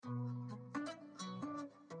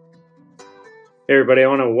Hey everybody, I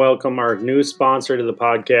want to welcome our new sponsor to the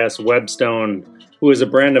podcast, Webstone, who is a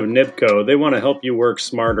brand of Nipco. They want to help you work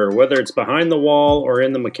smarter. Whether it's behind the wall or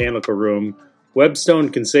in the mechanical room,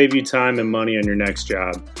 Webstone can save you time and money on your next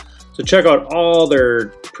job. So check out all their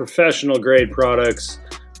professional grade products,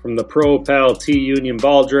 from the ProPal T-Union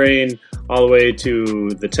ball drain all the way to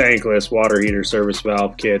the tankless water heater service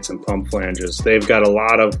valve kits and pump flanges. They've got a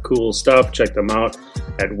lot of cool stuff. Check them out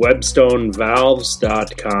at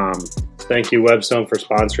webstonevalves.com. Thank you, Webstone, for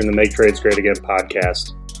sponsoring the Make Trades Great Again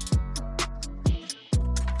podcast.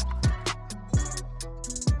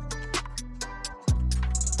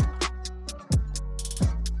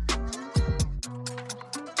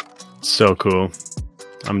 So cool.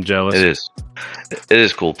 I'm jealous. It is. It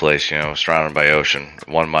is a cool place, surrounded by ocean.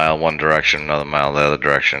 1 mile, one direction, another mile, the other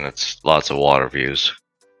direction. It's lots of water views.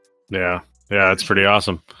 Yeah, that's pretty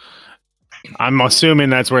awesome. I'm assuming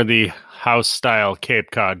that's where the house-style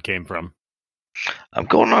Cape Cod came from. I'm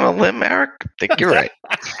going on a limb, Eric. I think you're right.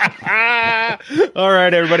 All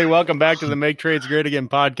right, everybody. Welcome back to the Make Trades Great Again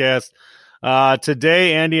podcast.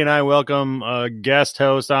 Today, Andy and I welcome a guest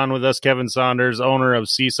host on with us, Kevin Saunders, owner of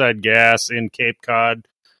Seaside Gas in Cape Cod,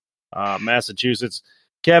 Massachusetts.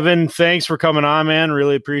 Kevin, thanks for coming on, man.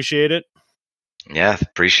 Really appreciate it. Yeah,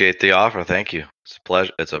 appreciate the offer. Thank you. It's a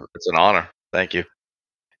pleasure. It's an honor. Thank you.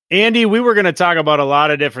 Andy, we were going to talk about a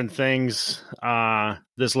lot of different things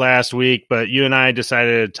this last week, but you and I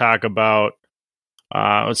decided to talk about,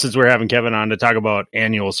 since we're having Kevin on, to talk about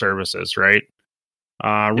annual services, right?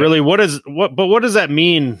 Really, what does that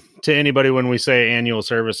mean to anybody when we say annual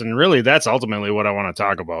service? And really, that's ultimately what I want to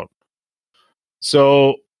talk about.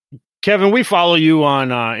 So, Kevin, we follow you on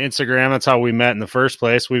Instagram. That's how we met in the first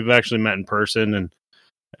place. We've actually met in person,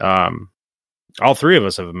 and all three of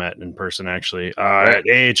us have met in person, actually, at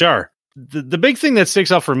AHR. The big thing that sticks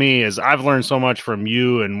out for me is I've learned so much from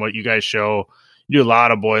you and what you guys show. You do a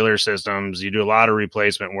lot of boiler systems. You do a lot of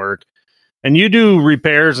replacement work. And you do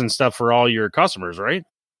repairs and stuff for all your customers, right?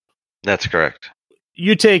 That's correct.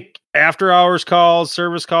 You take after-hours calls,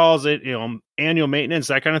 service calls, annual maintenance,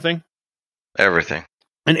 that kind of thing? Everything.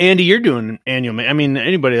 And Andy, you're doing annual maintenance. I mean,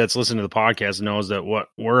 anybody that's listening to the podcast knows that what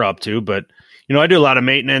we're up to. But, I do a lot of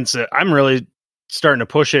maintenance. I'm really starting to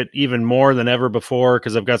push it even more than ever before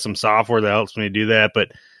because I've got some software that helps me do that.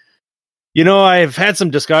 But, I've had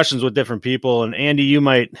some discussions with different people. And Andy, you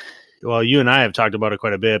and I have talked about it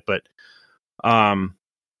quite a bit. But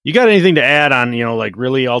you got anything to add on,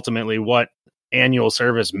 really ultimately what annual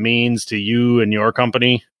service means to you and your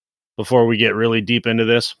company before we get really deep into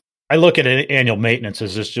this? I look at annual maintenance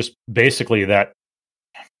as just basically that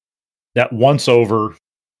once over,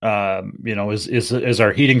 is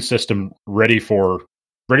our heating system ready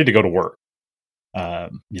to go to work?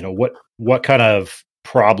 What kind of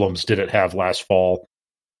problems did it have last fall?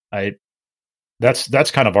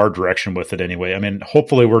 That's kind of our direction with it anyway. I mean,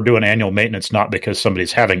 hopefully we're doing annual maintenance not because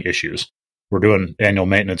somebody's having issues. We're doing annual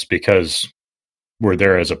maintenance because we're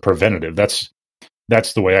there as a preventative. That's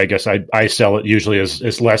the way I guess I sell it usually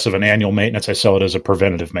is less of an annual maintenance. I sell it as a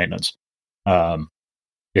preventative maintenance. I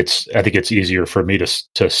think it's easier for me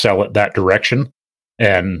to sell it that direction.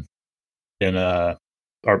 And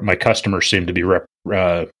my customers seem to be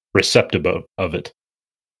receptive of it.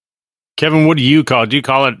 Kevin, what do you call it? Do you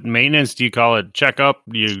call it maintenance? Do you call it checkup?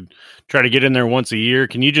 Do you try to get in there once a year?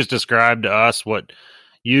 Can you just describe to us what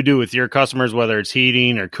you do with your customers, whether it's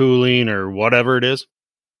heating or cooling or whatever it is?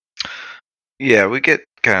 Yeah, we get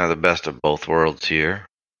kind of the best of both worlds here.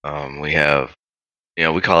 We have,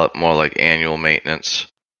 we call it more like annual maintenance.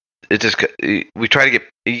 It just, we try to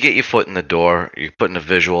you get your foot in the door. You're putting a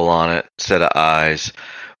visual on it, set of eyes,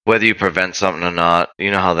 whether you prevent something or not.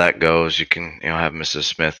 You know how that goes. You can, have Mrs.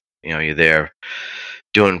 Smith, you're there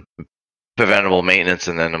doing preventable maintenance,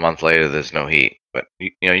 and then a month later there's no heat. But,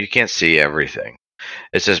 you can't see everything.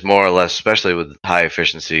 It's just more or less, especially with high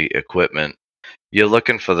efficiency equipment, you're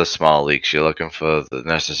looking for the small leaks. You're looking for the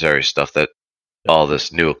necessary stuff that all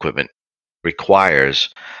this new equipment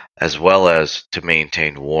requires, as well as to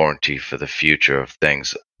maintain warranty for the future of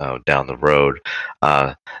things down the road.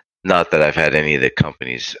 Not that I've had any of the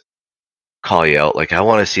companies call you out, like, I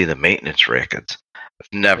want to see the maintenance records.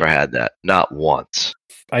 I've never had that, not once.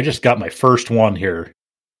 I just got my first one here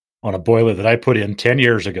on a boiler that I put in 10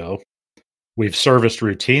 years ago. We've serviced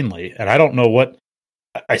routinely, and I don't know what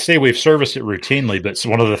I say we've serviced it routinely, but it's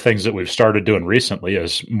one of the things that we've started doing recently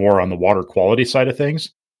is more on the water quality side of things.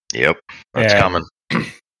 Yep, that's coming.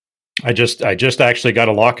 I just actually got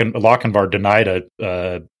a Lochinvar denied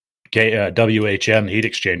a WHN heat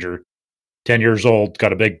exchanger, 10 years old,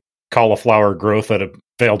 got a big cauliflower growth at a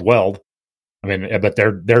failed weld, I mean, but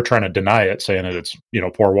they're trying to deny it, saying that it's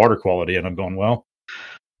poor water quality, and I'm going, well,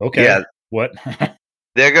 okay, Yeah, what?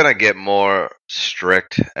 they're gonna get more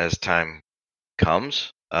strict as time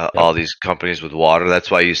comes. All these companies with water. That's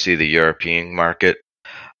why you see the European market.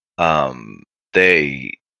 Um,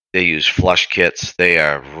 they use flush kits. They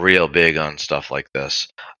are real big on stuff like this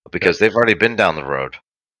because they've already been down the road.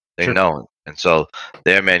 They know, and so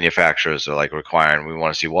their manufacturers are like requiring. We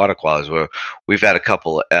want to see water qualities. Where we've had a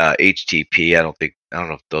couple HTP. I don't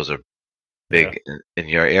know if those are big in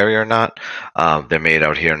your area or not. They're made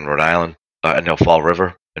out here in Rhode Island, no Fall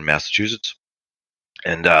River in Massachusetts,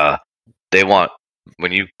 and they want,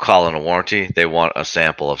 when you call in a warranty, they want a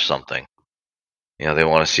sample of something. They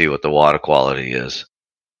want to see what the water quality is.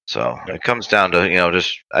 So it comes down to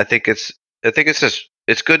I think it's just,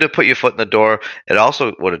 it's good to put your foot in the door. It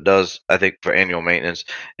also, what it does, I think, for annual maintenance,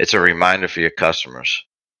 it's a reminder for your customers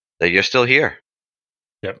that you're still here.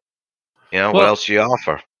 Yep. What else do you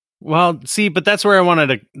offer? Well, see, but that's where I wanted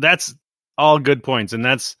to. That's all good points, and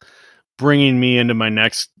that's bringing me into my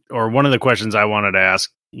next, or one of the questions I wanted to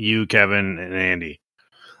ask you, Kevin and Andy.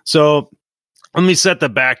 So let me set the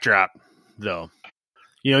backdrop, though.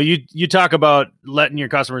 You talk about letting your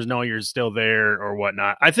customers know you're still there or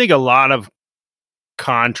whatnot. I think a lot of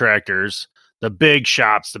contractors, the big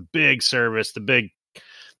shops, the big service, the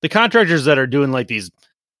contractors that are doing like these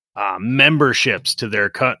memberships to their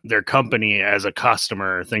company as a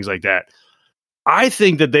customer, things like that. I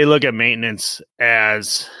think that they look at maintenance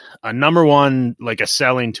as a number one, like a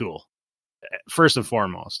selling tool, first and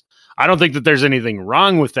foremost. I don't think that there's anything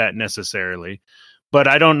wrong with that necessarily, but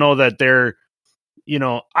I don't know that they're,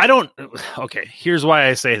 okay, here's why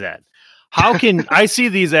I say that. How can I see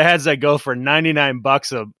these ads that go for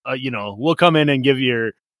 $99 we'll come in and give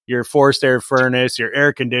your forced air furnace, your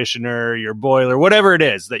air conditioner, your boiler, whatever it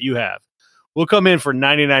is that you have. We'll come in for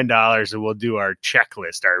 $99 and we'll do our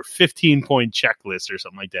checklist, our 15-point checklist or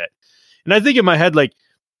something like that. And I think in my head, like,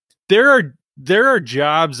 there are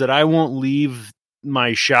jobs that I won't leave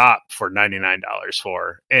my shop for $99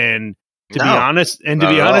 for. And to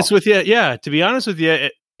be honest with you,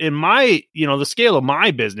 in my, the scale of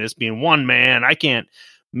my business being one man, I can't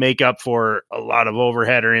make up for a lot of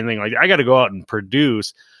overhead or anything like that. I got to go out and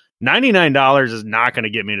produce. $99 is not going to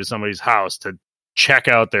get me to somebody's house to check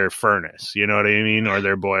out their furnace. You know what I mean? Or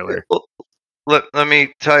their boiler. Let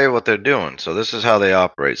me tell you what they're doing. So this is how they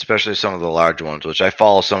operate, especially some of the large ones, which I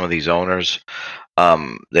follow some of these owners.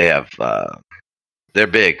 They have, they're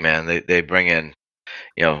big, man. They bring in,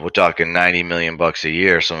 we're talking $90 million a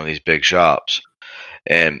year, some of these big shops.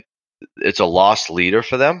 And it's a lost leader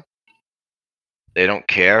for them. They don't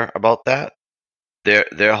care about that.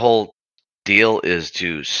 Their whole deal is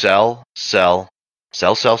to sell,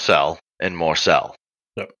 and more sell.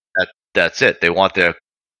 Yep. That's it. They want their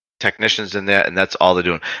technicians in there, and that's all they're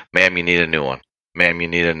doing. Ma'am, you need a new one. Ma'am, you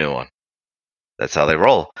need a new one. That's how they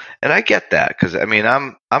roll. And I get that, because I mean,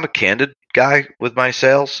 I'm a candid guy with my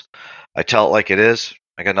sales. I tell it like it is.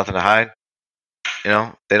 I got nothing to hide.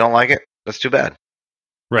 They don't like it. That's too bad.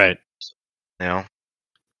 Right.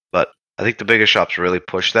 But I think the bigger shops really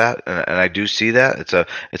push that, and I do see that.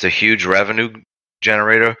 It's a huge revenue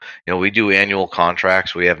generator. We do annual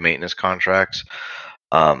contracts. We have maintenance contracts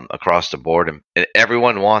across the board, and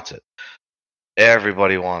everyone wants it.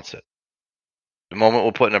 Everybody wants it. The moment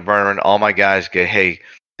we're putting a burner in, all my guys they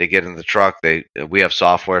get in the truck. We have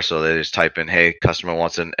software, so they just type in, "Hey, customer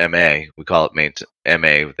wants an MA." We call it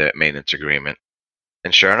MA, the maintenance agreement.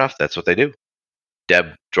 And sure enough, that's what they do.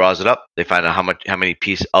 Deb draws it up. They find out how many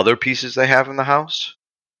other pieces they have in the house,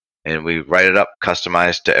 and we write it up,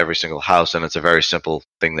 customized to every single house. And it's a very simple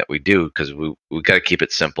thing that we do, because we got to keep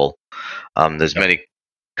it simple. There's many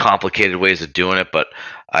complicated ways of doing it, but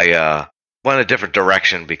I went a different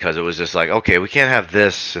direction, because it was just like, okay, we can't have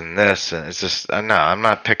this and this, and it's just no, I'm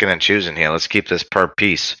not picking and choosing here. Let's keep this per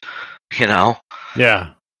piece.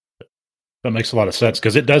 Yeah, that makes a lot of sense,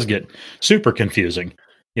 because it does get super confusing.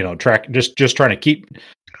 Just trying to keep,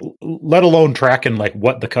 let alone tracking like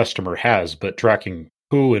what the customer has, but tracking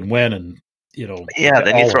who and when, and then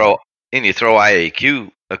you throw IAQ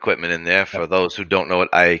equipment in there for those who don't know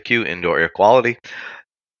what IAQ, indoor air quality.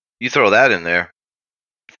 You throw that in there.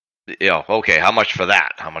 Okay, how much for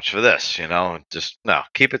that? How much for this? Just no,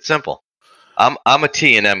 keep it simple. I'm a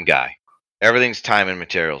T&M guy. Everything's time and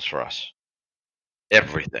materials for us.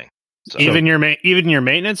 Everything. So, even your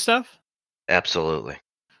maintenance stuff? Absolutely.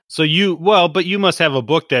 So but you must have a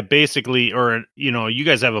book that basically, or you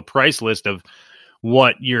guys have a price list of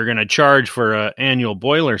what you're going to charge for an annual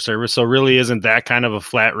boiler service. So really, isn't that kind of a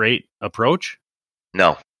flat rate approach?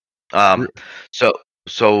 No.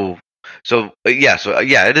 So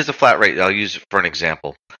it is a flat rate. I'll use it for an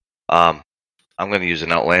example. I'm going to use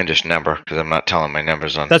an outlandish number because I'm not telling my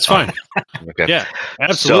numbers on. That's fine. Okay. Yeah,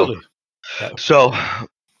 absolutely. So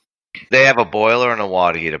they have a boiler and a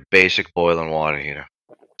water heater, basic boiler and water heater.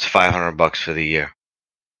 It's $500 for the year.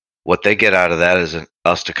 What they get out of that is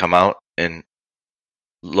us to come out and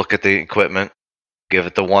look at the equipment, give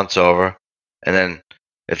it the once over, and then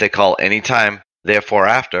if they call anytime, therefore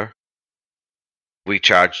after, we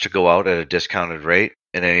charge to go out at a discounted rate,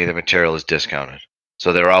 and any of the material is discounted.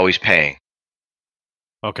 So they're always paying.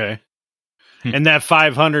 Okay. And that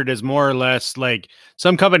 500 is more or less like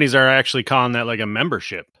some companies are actually calling that like a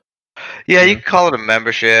membership. Yeah, you can call it a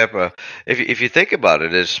membership. If you think about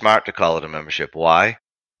it, it's smart to call it a membership. Why?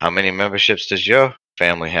 How many memberships does your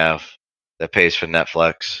family have that pays for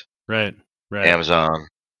Netflix, Right. Amazon,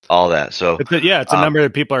 all that? So it's a number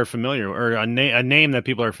that people are familiar with, or a name that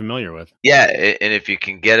people are familiar with. Yeah, and if you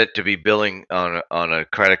can get it to be billing on a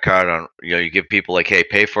credit card, you give people like, hey,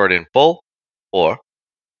 pay for it in full, or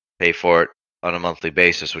pay for it on a monthly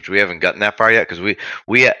basis, which we haven't gotten that far yet because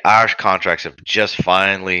our contracts have just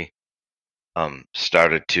finally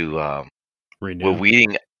started to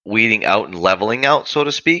we're weeding out and leveling out, so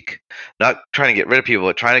to speak. Not trying to get rid of people,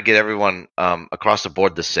 but trying to get everyone across the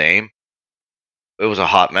board the same. It was a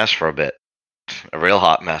hot mess for a bit, a real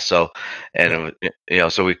hot mess. So, and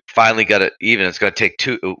so we finally got it even. It's going to take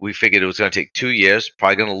we figured it was going to take 2 years.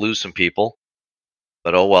 Probably going to lose some people,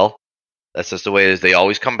 but oh well. That's just the way it is. They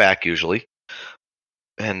always come back usually.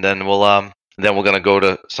 And then we're going to go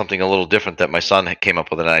to something a little different that my son came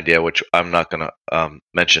up with an idea, which I'm not going to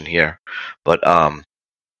mention here, but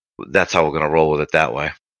that's how we're going to roll with it that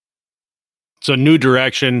way. So new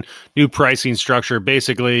direction, new pricing structure.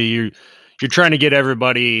 Basically, you're trying to get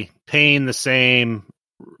everybody paying the same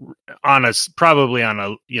probably on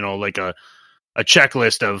a like a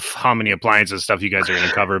checklist of how many appliances and stuff you guys are going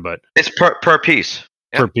to cover, but it's per piece.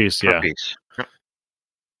 Per piece, yeah.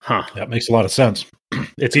 Huh. That makes a lot of sense.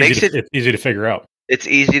 It's easy to figure out. It's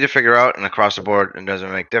easy to figure out, and across the board, it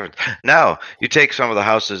doesn't make a difference. Now, you take some of the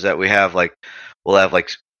houses that we have, we'll have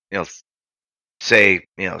say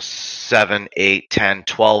 7, 8, 10,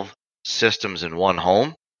 12 systems in one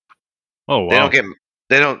home. Oh wow!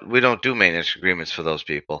 We don't do maintenance agreements for those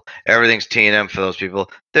people. Everything's T&M for those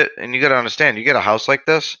people. And you got to understand, you get a house like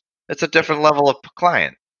this, it's a different level of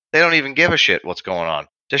client. They don't even give a shit what's going on.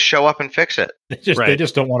 Just show up and fix it. They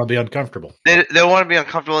just don't want to be uncomfortable. They want to be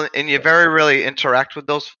uncomfortable, and you very rarely interact with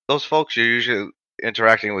those folks. You're usually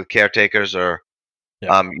interacting with caretakers, or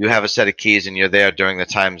you have a set of keys, and you're there during the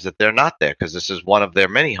times that they're not there because this is one of their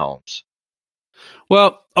many homes.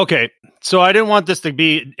 Well, okay. So I didn't want this to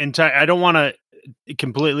be entire. I don't want to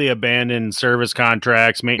completely abandon service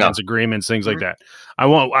contracts, maintenance agreements, things like that. I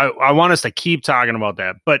want us to keep talking about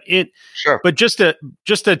that, but but just to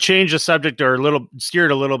change the subject or steer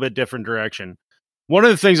it a little bit different direction. One of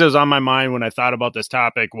the things that was on my mind when I thought about this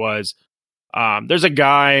topic was, there's a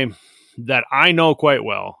guy that I know quite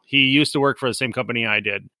well. He used to work for the same company I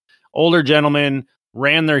did. Older gentleman,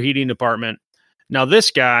 ran their heating department. Now this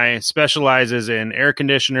guy specializes in air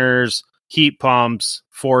conditioners, heat pumps,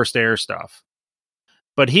 forced air stuff.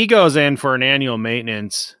 But he goes in for an annual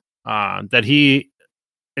maintenance that he,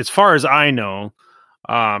 as far as I know,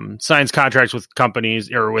 signs contracts with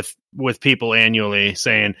companies or with people annually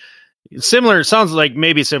saying similar. Sounds like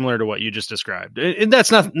maybe similar to what you just described. And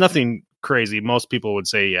that's nothing crazy. Most people would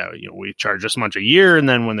say, we charge this much a year, and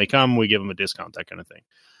then when they come, we give them a discount, that kind of thing.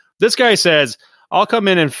 This guy says, I'll come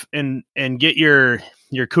in and get your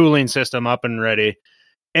cooling system up and ready.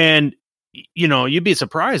 And, you'd be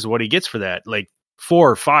surprised what he gets for that. Like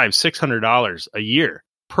 $400, $500, $600 a year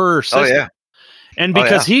per system. Oh, yeah. And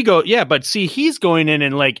because but see, he's going in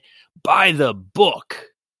and by the book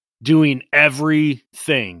doing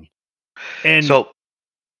everything. And so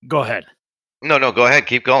go ahead. No, go ahead.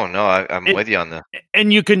 Keep going. No, I'm with you on that.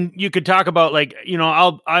 And you could talk about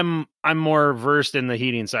I'm more versed in the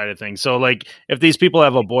heating side of things. So if these people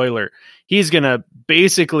have a boiler, he's going to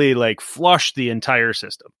basically flush the entire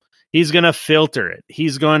system. He's going to filter it.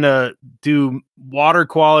 He's going to do water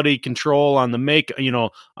quality control on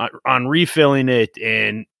on refilling it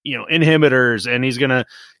and, inhibitors. And he's going to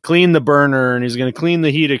clean the burner, and he's going to clean the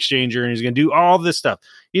heat exchanger, and he's going to do all this stuff.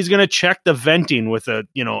 He's going to check the venting with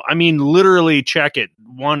literally check it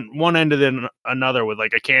one end of another with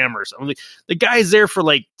a camera or something. The guy's there for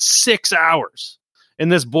 6 hours, and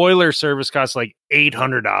this boiler service costs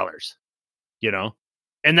 $800,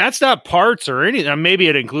 And that's not parts or anything. Maybe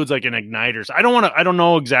it includes an igniter. I don't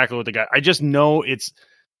know exactly what the guy. I just know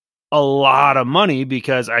a lot of money,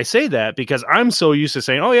 because I say that because I'm so used to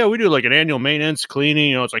saying, oh yeah, we do like an annual maintenance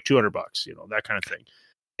cleaning, it's like $200, that kind of thing.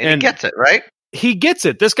 And he gets it, right? He gets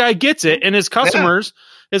it. This guy gets it. And his customers,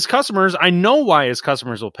 I know why his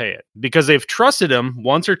customers will pay it, because they've trusted him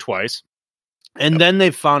once or twice. And then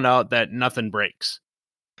they've found out that nothing breaks,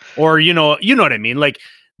 or, you know what I mean? Like,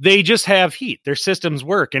 they just have heat. Their systems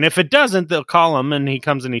work. And if it doesn't, they'll call him and he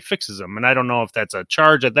comes and he fixes them. And I don't know if that's a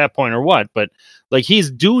charge at that point or what, but like, he's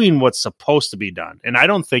doing what's supposed to be done. And I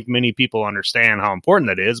don't think many people understand how important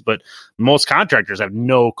that is, but most contractors have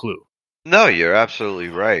no clue. No, you're absolutely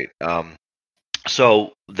right.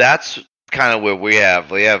 So that's kind of where we have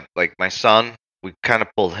like my son, we kind of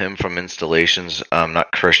pulled him from installations.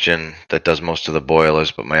 Not Christian that does most of the boilers,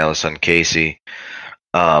 but my other son, Casey.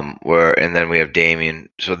 And then we have Damien.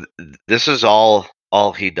 So this is all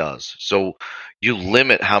he does. So you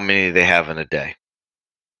limit how many they have in a day,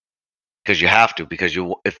 because you have to. Because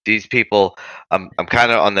if these people, I'm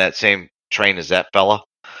kind of on that same train as that fella.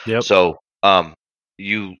 Yep. So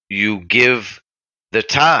you give the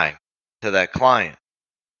time to that client.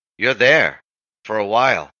 You're there for a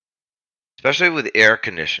while, especially with air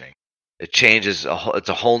conditioning. It changes. It's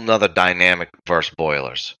a whole nother dynamic versus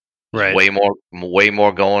boilers. Right. Way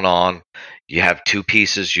more going on. You have two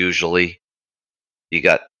pieces usually.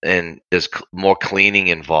 And there's more cleaning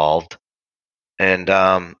involved. And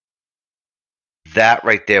that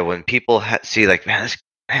right there, when people see like, this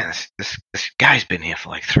guy's been here for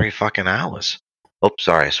like 3 fucking hours. Oops,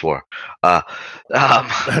 sorry, I swore.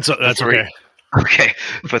 That's okay. Okay,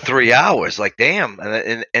 for 3 hours, like, damn,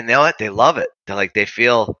 and they love it. They're like, they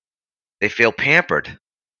feel pampered.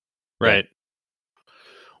 Right.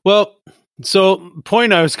 Well, so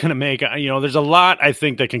point I was going to make, there's a lot I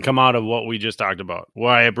think that can come out of what we just talked about,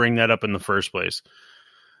 why I bring that up in the first place.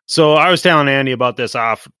 So I was telling Andy about this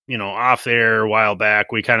off air a while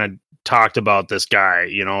back. We kind of talked about this guy,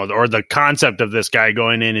 or the concept of this guy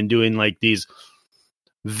going in and doing like these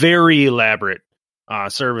very elaborate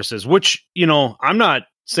services, which, I'm not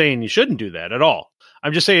saying you shouldn't do that at all.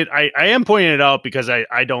 I'm just saying I am pointing it out because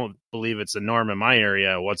I don't believe it's the norm in my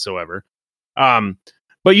area whatsoever.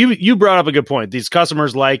 But you brought up a good point. These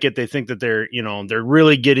customers like it. They think that they're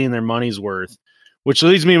really getting their money's worth, which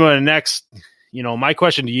leads me to the next, my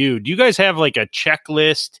question to you. Do you guys have like a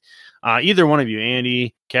checklist? Either one of you,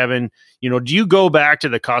 Andy, Kevin, do you go back to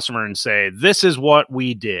the customer and say, this is what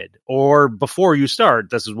we did? Or before you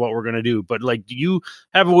start, this is what we're going to do. But like, do you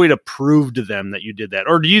have a way to prove to them that you did that?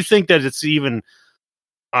 Or do you think that it's even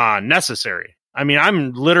necessary? I mean,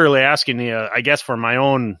 I'm literally asking you, I guess, for my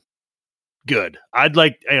own good. I'd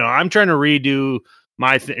like, I'm trying to redo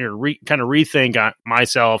my kind of rethink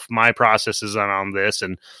myself, my processes on this.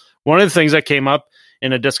 And one of the things that came up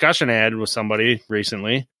in a discussion I had with somebody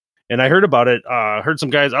recently, and I heard about it, heard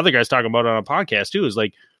other guys talking about it on a podcast too, is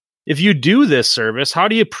like, if you do this service, how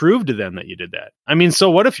do you prove to them that you did that? I mean, so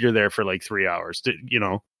what if you're there for like 3 hours?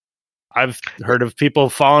 I've heard of people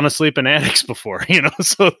falling asleep in attics before,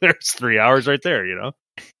 so there's 3 hours right there,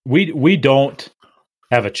 We don't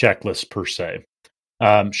have a checklist per se.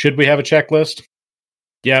 Should we have a checklist?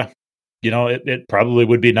 Yeah. It probably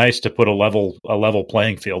would be nice to put a level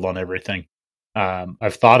playing field on everything.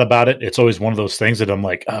 I've thought about it. It's always one of those things that I'm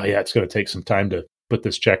like, oh yeah, it's going to take some time to put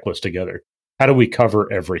this checklist together. How do we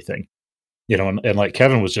cover everything? And like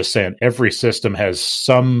Kevin was just saying, every system has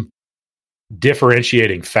some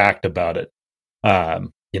differentiating fact about it.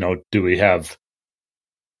 Do we have,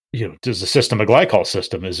 does the system a glycol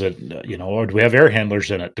system? Is it, or do we have air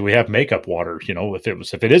handlers in it? Do we have makeup water?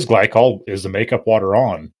 If it is glycol, is the makeup water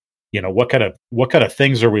on? What kind of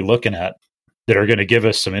things are we looking at that are going to give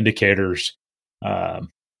us some indicators?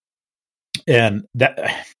 And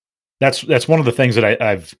that's one of the things that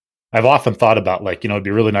I've often thought about. Like, it'd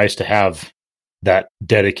be really nice to have that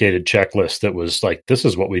dedicated checklist that was like, this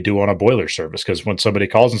is what we do on a boiler service. Because when somebody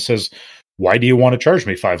calls and says, why do you want to charge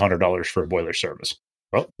me $500 for a boiler service?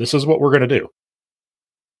 Well, this is what we're going to do.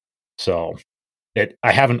 So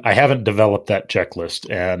I haven't developed that checklist,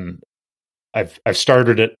 and I've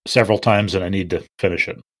started it several times, and I need to finish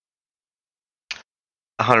it.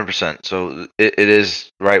 100%. So it is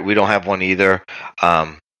right. We don't have one either.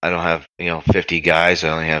 I don't have 50 guys. I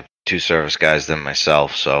only have 2 service guys than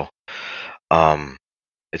myself. So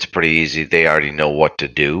it's pretty easy. They already know what to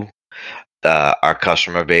do. Our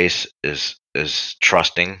customer base is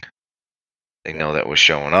trusting. They know that we're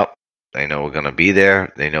showing up. They know we're going to be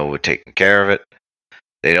there. They know we're taking care of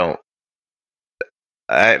it.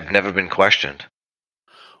 I've never been questioned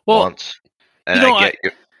once. And I get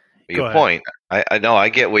your point. I know, I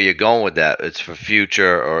get where you're going with that. It's for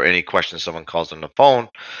future or any questions someone calls on the phone.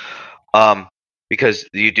 because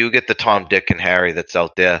you do get the Tom, Dick, and Harry that's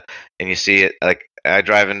out there, and you see it. Like I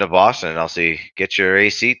drive into Boston, and I'll see get your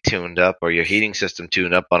AC tuned up or your heating system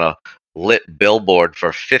tuned up on a lit billboard for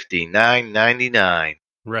 $59.99,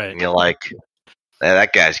 Right. and you're like,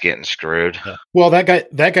 that guy's getting screwed. Yeah. Well, that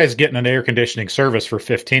guy's getting an air conditioning service for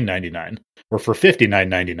 $15.99 or for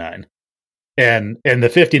 $59.99. And the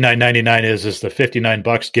 $59.99 is the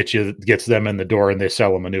 $59 gets them in the door, and they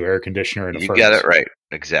sell them a new air conditioner and a furnace. You got it right,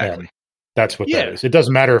 exactly. And that's what that is. It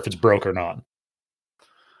doesn't matter if it's broke or not.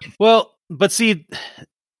 Well, but see,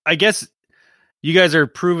 I guess you guys are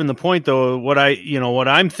proving the point, though. What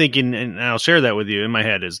I'm thinking, and I'll share that with you in my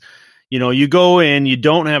head is, you go in, you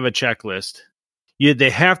don't have a checklist. They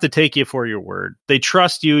have to take you for your word. They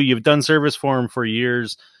trust you. You've done service for them for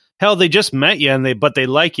years. Hell, they just met you, but they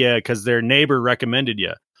like you because their neighbor recommended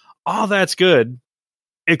you. All that's good,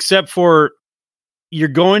 except for you're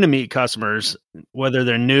going to meet customers, whether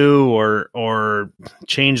they're new or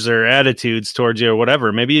change their attitudes towards you or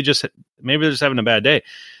whatever. Maybe they're just having a bad day,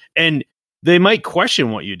 and they might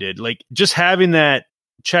question what you did. Like just having that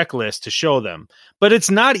checklist to show them, but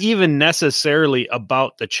it's not even necessarily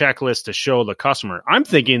about the checklist to show the customer. I'm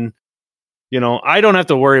thinking, I don't have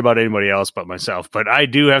to worry about anybody else but myself, but I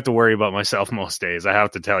do have to worry about myself most days. I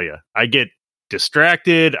have to tell you, I get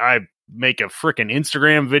distracted. I make a freaking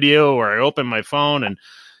Instagram video or I open my phone and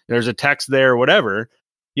there's a text there, whatever.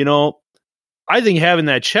 I think having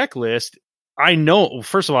that checklist, I know,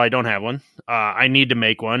 first of all, I don't have one. I need to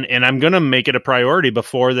make one, and I'm going to make it a priority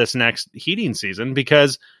before this next heating season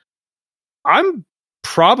because I'm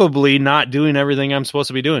probably not doing everything I'm supposed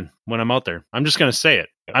to be doing when I'm out there. I'm just going to say it.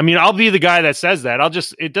 I mean, I'll be the guy that says that.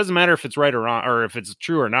 It doesn't matter if it's right or wrong or if it's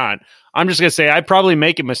true or not. I'm just going to say I probably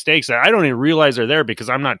making mistakes that I don't even realize are there because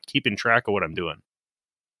I'm not keeping track of what I'm doing.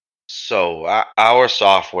 So our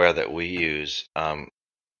software that we use,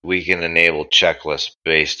 we can enable checklists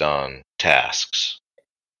based on tasks.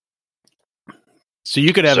 So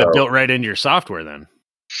you could have it built right into your software then.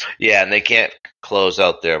 Yeah, and they can't close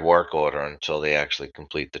out their work order until they actually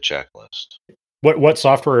complete the checklist. What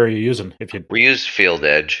software are you using? We use Field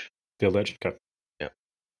Edge. Field Edge, okay. Yeah.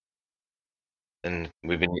 And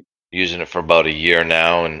we've been using it for about a year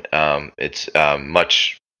now, and it's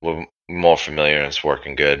much more familiar and it's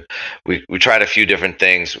working good. We tried a few different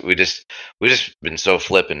things. We just been so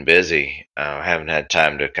flippin' busy. Haven't had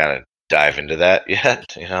time to kind of dive into that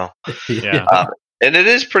yet. Yeah. And it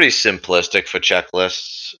is pretty simplistic for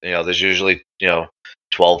checklists. There's usually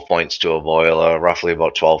 12 points to a boiler, roughly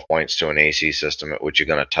about 12 points to an AC system at which you're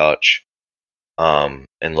going to touch and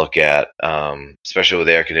look at, especially with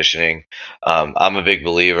air conditioning. I'm a big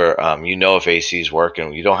believer. If AC is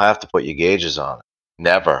working, you don't have to put your gauges on it.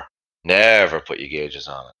 Never put your gauges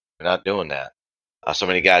on it. You're not doing that. So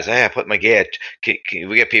many guys, hey, I put my gauge.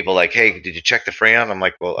 We get people like, hey, did you check the Freon? I'm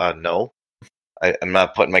like, well, no. I'm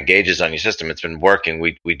not putting my gauges on your system. It's been working.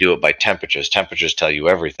 We do it by temperatures. Temperatures tell you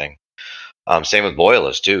everything. Same with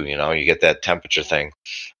boilers too. You get that temperature thing,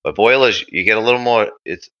 but boilers you get a little more.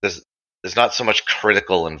 There's not so much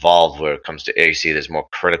critical involved where it comes to AC. There's more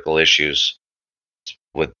critical issues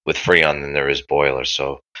with Freon than there is boilers.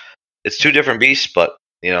 So it's two different beasts, but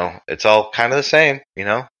it's all kind of the same.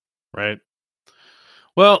 Right.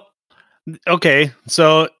 Well, okay.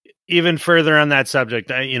 So even further on that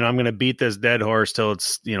subject, I'm going to beat this dead horse till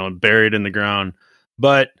it's buried in the ground.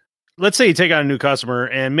 But let's say you take on a new customer,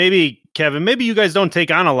 and maybe Kevin, maybe you guys don't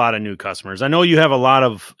take on a lot of new customers. I know you have a lot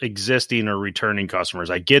of existing or returning customers.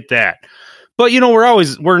 I get that. But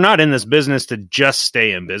we're not in this business to just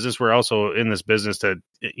stay in business. We're also in this business to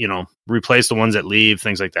replace the ones that leave,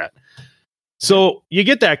 things like that. So you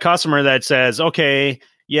get that customer that says, okay,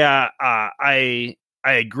 yeah, I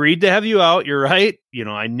agreed to have you out. You're right.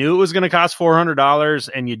 I knew it was going to cost $400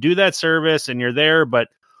 and you do that service and you're there. But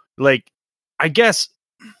I guess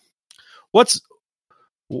what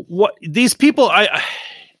these people,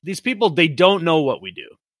 they don't know what we do.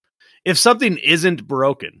 If something isn't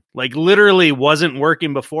broken, like literally wasn't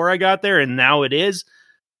working before I got there and now it is,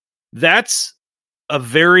 that's a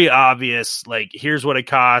very obvious, here's what it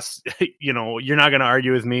costs. You're not going to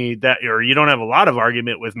argue with me or you don't have a lot of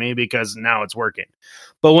argument with me because now it's working.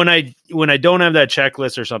 But when I don't have that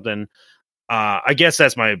checklist or something, I guess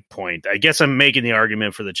that's my point. I guess I'm making the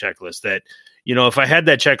argument for the checklist that, if I had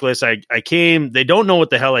that checklist, I came, they don't know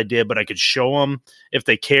what the hell I did, but I could show them if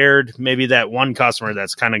they cared. Maybe that one customer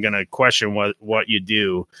that's kind of going to question what you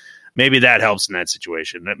do. Maybe that helps in that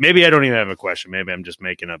situation. Maybe I don't even have a question. Maybe I'm just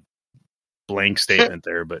making a blank statement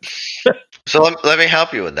there, but so let me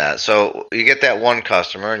help you with that. So you get that one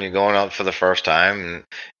customer and you're going out for the first time and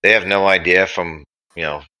they have no idea from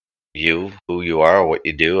you, who you are, or what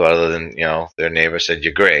you do, other than, their neighbor said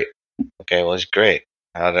you're great. Okay, well, he's great.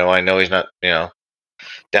 How do I know he's not,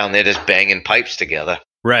 down there just banging pipes together,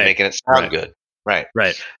 Right. making it sound good? Right.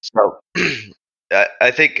 Right. So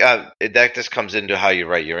I think that just comes into how you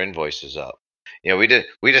write your invoices up. We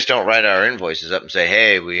just don't write our invoices up and say,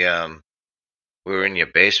 hey, we were in your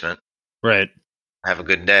basement. Right. Have a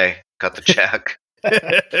good day. Cut the check.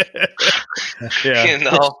 Yeah.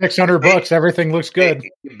 $600. Everything looks good.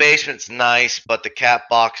 Your basement's nice, but the cat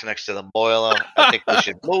box next to the boiler, I think we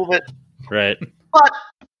should move it. Right. But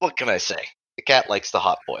what can I say? The cat likes the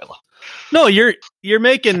hot boiler. No, you're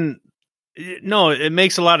making. No, it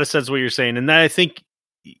makes a lot of sense what you're saying, and I think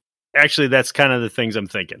actually that's kind of the things I'm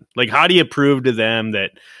thinking. Like, how do you prove to them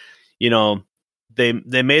that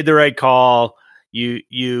they made the right call? You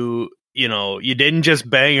didn't just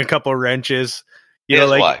bang a couple wrenches.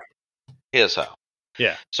 Why. Here's how.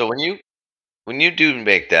 Yeah. So when you do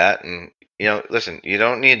make that, and listen, you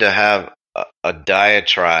don't need to have a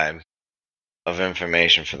diatribe of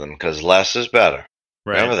information for them, because less is better.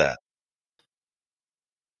 Right. Remember that.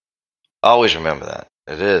 Always remember that.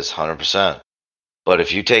 It is 100%. But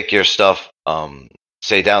if you take your stuff,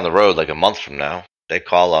 say down the road, like a month from now, they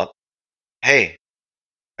call up, hey,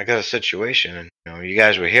 I got a situation, and you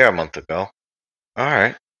guys were here a month ago. All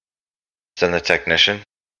right. Send the technician.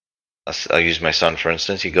 I'll use my son, for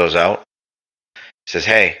instance. He goes out. He says,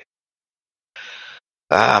 hey,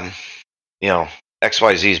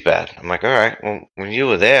 XYZ's bad. I'm like, all right. Well, when you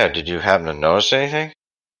were there, did you happen to notice anything?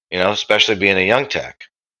 Especially being a young tech.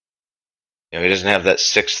 He doesn't have that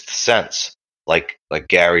sixth sense like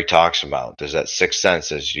Gary talks about. There's that sixth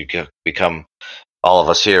sense as you become, all of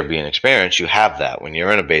us here being experienced, you have that when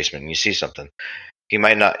you're in a basement and you see something. He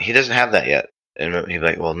doesn't have that yet. And he's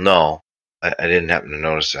like, well, no, I didn't happen to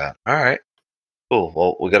notice that. All right, cool.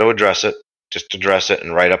 Well, we got to address it. Just address it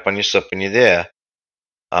and write up on your slip when you're there.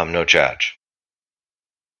 No charge.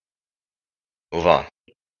 Move on.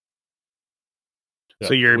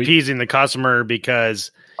 So you're appeasing the customer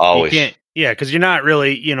because always. You can't. Yeah, because you're not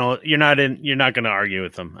really, you're not going to argue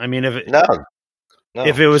with them. I mean, if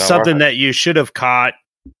it was something that you should have caught,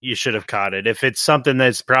 you should have caught it. If it's something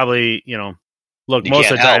that's probably, look,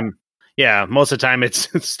 most of the time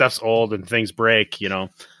it's stuff's old and things break.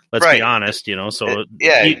 Let's be honest. So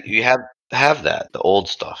you have that, the old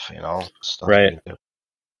stuff. Stuff right.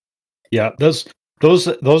 Yeah, those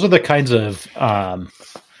are the kinds of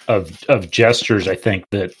gestures, I think,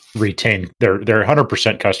 that retain they're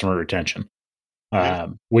 100% customer retention.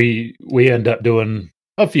 We end up doing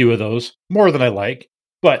a few of those, more than I like,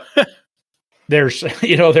 but there's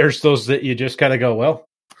those that you just gotta go, well,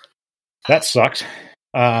 that sucks.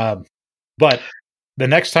 But the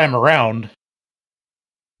next time around,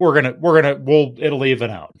 it'll even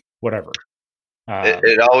out, whatever.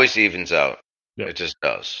 It always evens out. Yeah. It just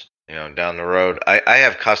does. Down the road, I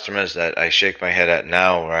have customers that I shake my head at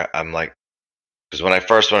now, where I'm like, because when I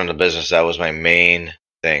first went into business, that was my main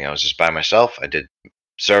thing. I was just by myself. I did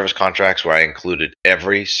service contracts where I included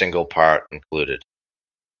every single part included,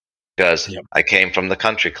 because I came from the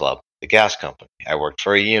country club, the gas company. I worked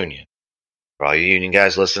for a union. For all you union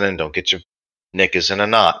guys listening, don't get your knickers in a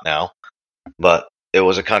knot now. But it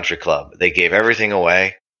was a country club. They gave everything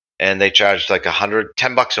away, and they charged like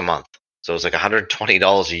 $10 a month. So it was like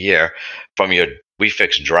 $120 a year from we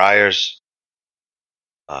fixed dryers,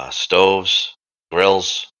 stoves,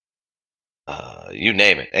 grills, you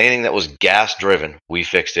name it. Anything that was gas driven, we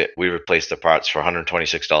fixed it. We replaced the parts for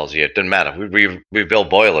 $126 a year. It didn't matter. We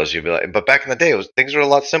rebuilt boilers. You'd be like, but back in the day, things were a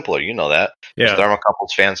lot simpler. You know that. Yeah.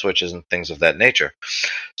 Thermocouples, fan switches, and things of that nature.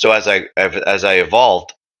 So as I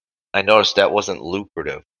evolved, I noticed that wasn't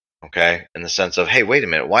lucrative. Okay, in the sense of, hey, wait a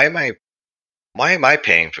minute, why am I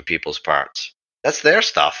paying for people's parts? That's their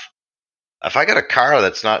stuff. If I got a car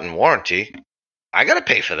that's not in warranty, I got to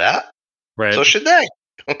pay for that. Right. So should they?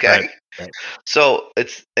 Okay. Right. So I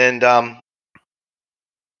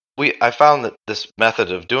found that this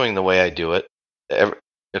method of doing the way I do it, the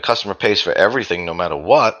customer pays for everything no matter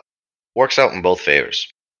what, works out in both favors.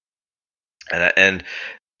 And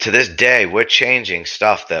to this day, we're changing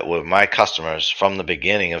stuff that were my customers from the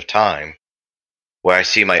beginning of time. Where I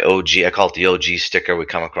see my OG, I call it the OG sticker we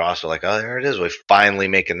come across. We're like, oh, there it is. We're finally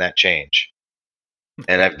making that change.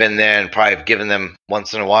 And I've been there and probably given them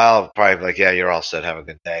once in a while, probably like, yeah, you're all set. Have a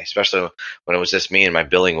good day. Especially when it was just me and my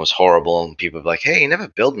billing was horrible. And people would be like, hey, you never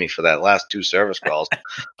billed me for that last 2 service calls.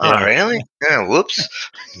 Oh, really? Yeah, whoops.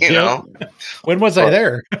 You know. When was I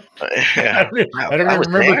there? Yeah. I don't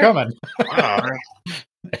even remember coming.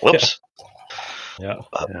 Whoops. Yeah.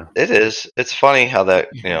 It is. It's funny how that,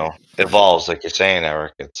 evolves, like you're saying,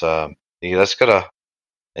 Eric. It's that's gotta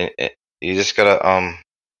You just gotta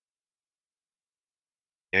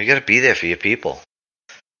you gotta be there for your people,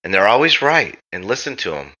 and they're always right, and listen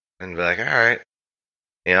to them, and be like, all right,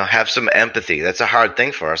 have some empathy. That's a hard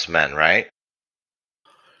thing for us men, right?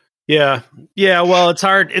 Yeah. Well, it's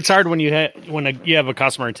hard. It's hard when you you have a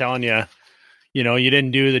customer telling you, you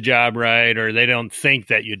didn't do the job right, or they don't think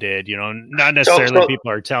that you did. Not necessarily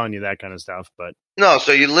people are telling you that kind of stuff, but no.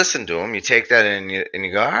 So you listen to them, you take that in, and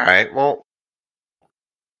you go, all right, well,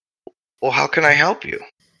 how can I help you?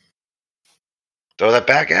 Throw that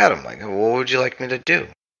back at them. Like, what would you like me to do?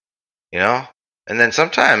 And then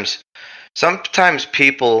sometimes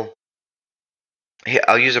people.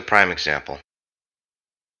 I'll use a prime example.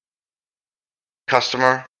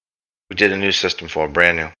 Customer, we did a new system for,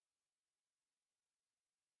 brand new.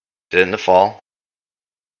 Did it in the fall.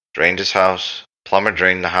 Drained his house. Plumber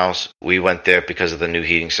drained the house. We went there because of the new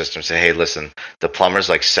heating system. Say, hey, listen, the plumber's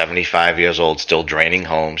like 75 years old, still draining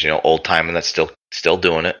homes. Old time, and that's still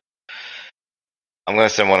doing it. I'm going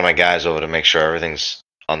to send one of my guys over to make sure everything's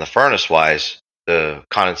on the furnace wise. The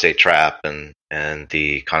condensate trap and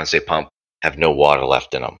the condensate pump have no water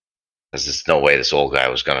left in them, because there's no way this old guy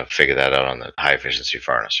was going to figure that out on the high efficiency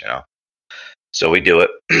furnace. So we do it.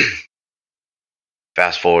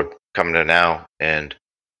 Fast forward, coming to now, and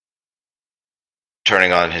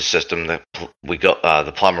turning on his system.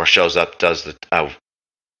 The plumber shows up, does the.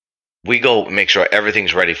 We go make sure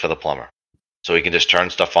everything's ready for the plumber, so he can just turn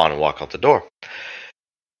stuff on and walk out the door.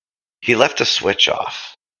 He left a switch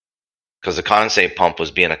off because the condensate pump was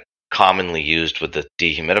being commonly used with the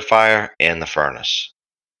dehumidifier and the furnace.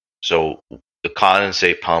 So the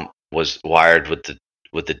condensate pump was wired with the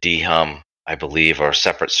dehum, I believe, or a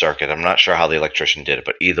separate circuit. I'm not sure how the electrician did it,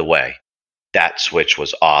 but either way, that switch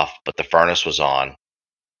was off, but the furnace was on,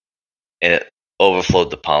 and it overflowed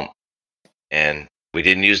the pump. And we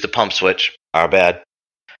didn't use the pump switch, our bad,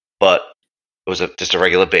 but it was just a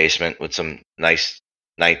regular basement with some nice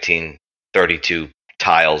 1932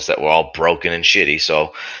 tiles that were all broken and shitty.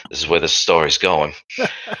 So this is where the story's going.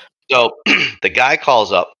 So the guy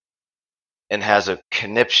calls up and has a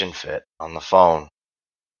conniption fit on the phone.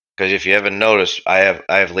 Because if you ever notice, I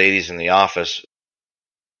have ladies in the office.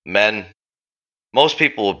 Men, most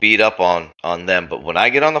people will beat up on them, but when I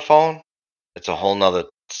get on the phone, it's a whole nother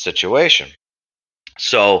situation.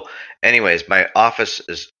 So, anyways, my office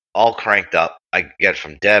is all cranked up. I get it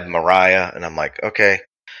from Deb, Mariah, and I'm like, okay,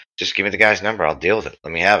 just give me the guy's number. I'll deal with it.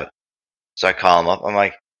 Let me have it. So I call him up. I'm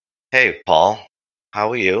like, hey, Paul,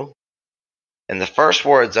 how are you? And the first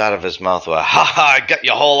words out of his mouth were, I got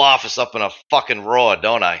your whole office up in a fucking roar,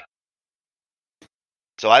 don't I?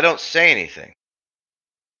 So I don't say anything.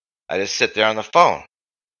 I just sit there on the phone.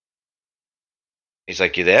 He's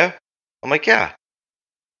like, you there? I'm like, yeah.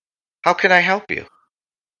 How can I help you?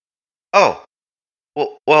 Oh,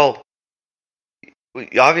 well,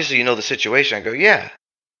 obviously you know the situation. I go, yeah.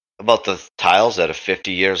 About the tiles that are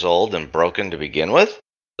 50 years old and broken to begin with?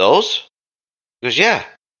 Those? He goes, yeah.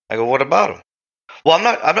 I go, what about them? Well,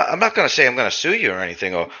 I'm not going to say I'm going to sue you or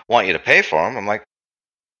anything or want you to pay for them. I'm like,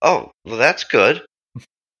 oh, well, that's good.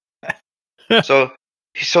 So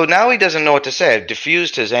now he doesn't know what to say. I've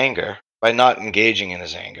diffused his anger by not engaging in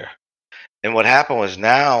his anger. And what happened was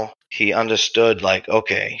now he understood, like,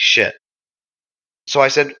 okay, shit. So I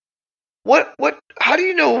said, how do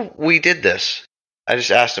you know we did this? I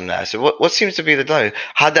just asked him that. I said, what seems to be the delay?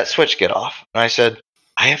 How'd that switch get off? And I said,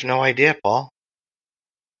 I have no idea, Paul.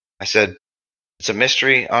 I said, it's a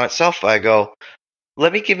mystery on itself. I go,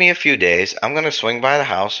 give me a few days. I'm going to swing by the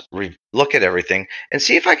house, look at everything, and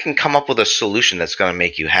see if I can come up with a solution that's going to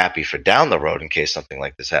make you happy for down the road in case something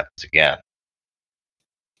like this happens again.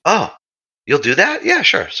 Oh, you'll do that? Yeah,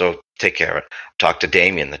 sure. So take care of it. Talk to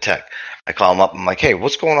Damien, the tech. I call him up. I'm like, hey,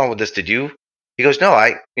 what's going on with this? He goes,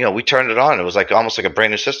 no, we turned it on. It was like almost like a brand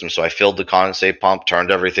new system. So I filled the condensate pump, turned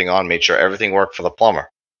everything on, made sure everything worked for the plumber.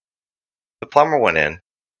 The plumber went in,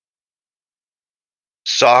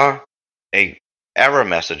 saw a error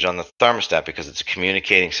message on the thermostat because it's a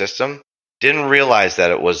communicating system. Didn't realize that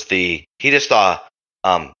it was he just saw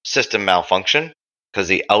system malfunction because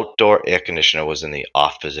the outdoor air conditioner was in the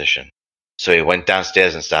off position. So he went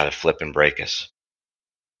downstairs and started flipping breakers.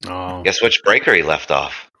 Oh. Guess which breaker he left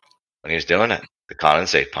off when he was doing it? The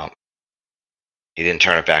condensate pump. He didn't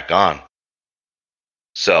turn it back on.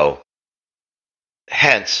 So,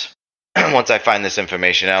 hence, once I find this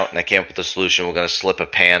information out and I came up with a solution, we're going to slip a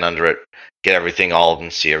pan under it, get everything all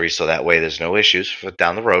in series so that way there's no issues for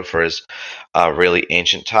down the road for his really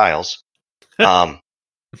ancient tiles. I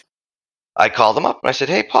called him up and I said,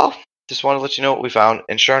 hey, Paul, just want to let you know what we found.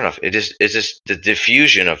 And sure enough, it's just the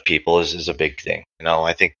diffusion of people is a big thing.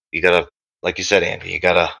 I think you got to like you said, Andy, you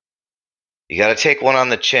gotta take one on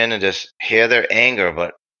the chin and just hear their anger.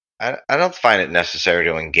 But I don't find it necessary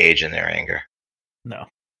to engage in their anger. No,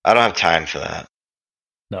 I don't have time for that.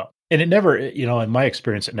 no, and it never, in my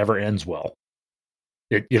experience, it never ends well.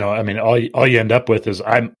 I mean, all you end up with is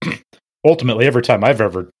I'm ultimately every time I've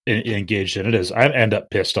ever engaged in it is I end up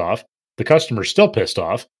pissed off. The customer's still pissed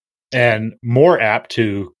off and more apt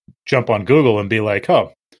to jump on Google and be like,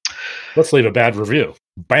 "Oh, let's leave a bad review."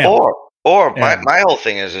 Bam. Or my whole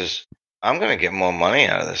thing is I'm going to get more money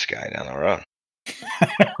out of this guy down the road.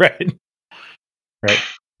 Right.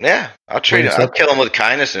 Yeah, I'll kill him with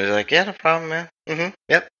kindness, and he's like, "Yeah, no problem, man. Mm-hmm.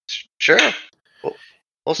 Yep, sure,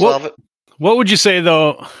 we'll solve it." What would you say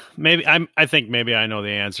though? Maybe I think maybe I know the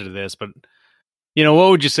answer to this, but what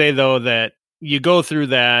would you say though that you go through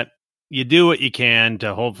that, you do what you can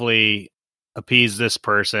to hopefully appease this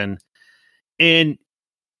person, and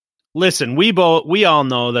listen, we all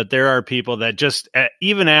know that there are people that just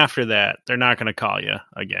even after that they're not going to call you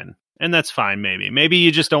again, and that's fine. Maybe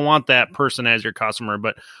you just don't want that person as your customer.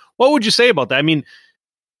 But what would you say about that? I mean,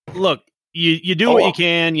 look. You do what you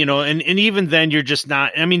can, and even then you're just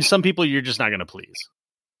not, I mean, some people you're just not going to please.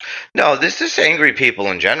 No, there's just angry people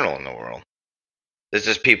in general in the world. There's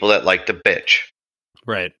just people that like to bitch.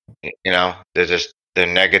 Right. They're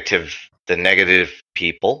negative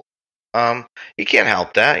people. You can't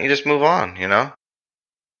help that. You just move on,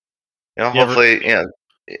 hopefully,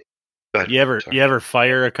 You ever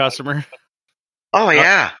fire a customer? Oh,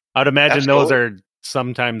 yeah. I'd imagine those are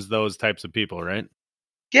sometimes those types of people, right?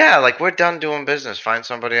 Yeah, like we're done doing business. Find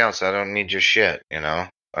somebody else. I don't need your shit. I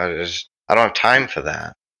don't have time for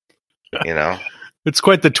that. It's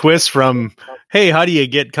quite the twist from, hey, how do you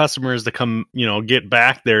get customers to come, get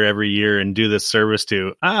back there every year and do this service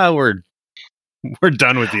to? We're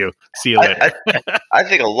done with you. See you later. I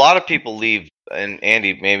think a lot of people leave, and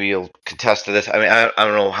Andy, maybe you'll contest to this. I mean, I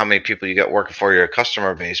don't know how many people you got working for your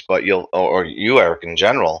customer base, but or you, Eric, in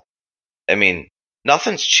general. I mean,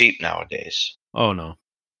 nothing's cheap nowadays. Oh no.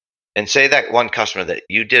 And say that one customer that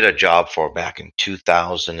you did a job for back in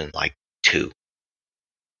 2002.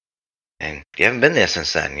 And you haven't been there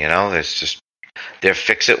since then, There's just, they're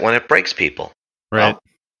fix it when it breaks people. Right. Well,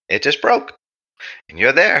 it just broke. And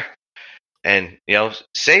you're there. And,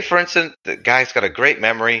 say, for instance, the guy's got a great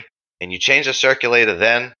memory, and you change the circulator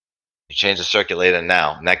then, you change the circulator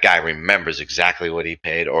now, and that guy remembers exactly what he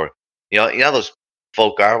paid. Or, those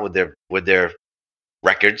folk are with their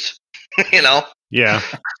records, Yeah.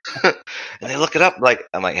 And they look it up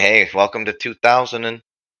I'm like, hey, welcome to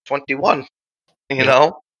 2021,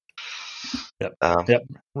 Yep. Yep.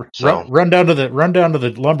 So run down to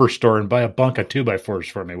the lumber store and buy a bunk of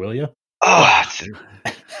 2x4s for me, will you? Oh,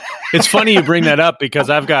 it's funny you bring that up because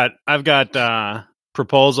I've got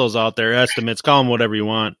proposals out there, estimates, call them whatever you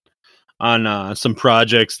want, on some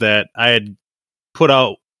projects that I had put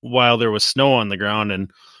out while there was snow on the ground.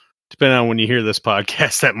 And depending on when you hear this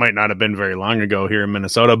podcast, that might not have been very long ago here in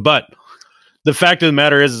Minnesota. But the fact of the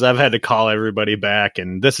matter is I've had to call everybody back,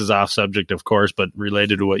 and this is off subject, of course, but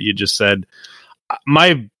related to what you just said.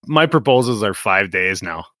 My proposals are 5 days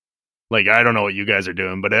now. Like, I don't know what you guys are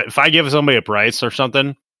doing, but if I give somebody a price or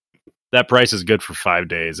something, that price is good for 5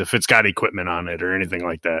 days if it's got equipment on it or anything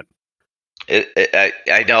like that.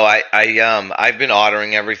 I know. I've been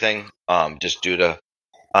ordering everything just due to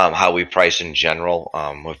how we price in general.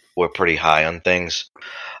 We're pretty high on things.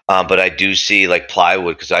 But I do see like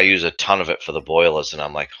plywood because I use a ton of it for the boilers, and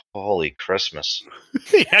I'm like, holy Christmas.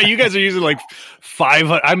 Yeah, you guys are using like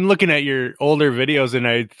 500. I'm looking at your older videos, and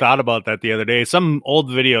I thought about that the other day. Some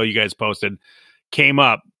old video you guys posted came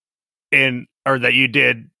up, or that you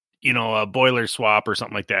did, a boiler swap or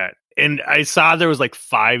something like that. And I saw there was like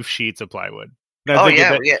 5 sheets of plywood.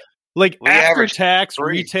 Yeah. Like we after tax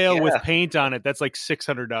 3, retail with paint on it, that's like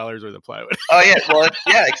 $600 worth of plywood. Oh yeah, well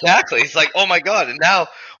yeah, exactly. It's like, oh my god! And now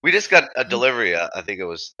we just got a delivery. I think it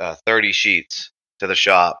was 30 sheets to the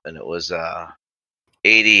shop, and it was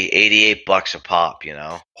 $88 a pop.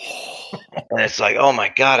 And it's like, oh my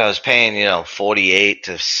god, I was paying 48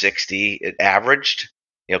 to 60. It averaged,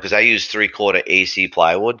 because I use 3/4 AC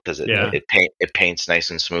plywood because it paints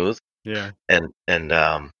nice and smooth. Yeah, and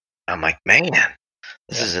I'm like, man.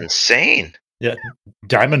 This is insane. Yeah,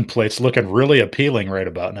 diamond plates looking really appealing right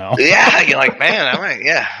about now. Yeah, you're like, man,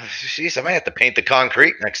 jeez, I might have to paint the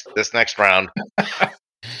concrete this next round.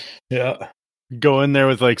 Yeah, go in there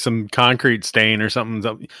with like some concrete stain or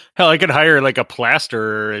something. Hell, I could hire like a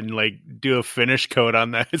plasterer and like do a finish coat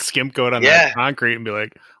on that, skim coat on that concrete, and be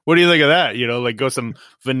like, "What do you think of that?" Like go some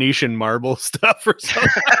Venetian marble stuff or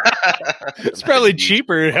something. It's probably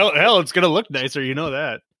cheaper. Hell, it's gonna look nicer. You know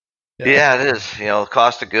that. Yeah, it is. The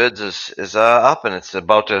cost of goods is up, and it's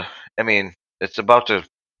about to. I mean, it's about to.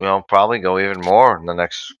 Probably go even more in the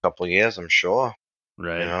next couple of years. I'm sure.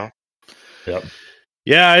 Right. Yep.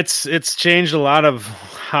 Yeah, it's changed a lot of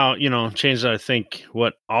how, changed, I think,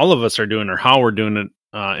 what all of us are doing or how we're doing it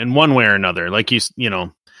in one way or another. Like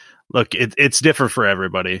look, it's different for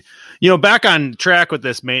everybody. Back on track with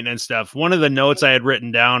this maintenance stuff, one of the notes I had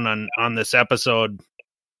written down on this episode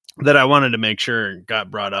that I wanted to make sure got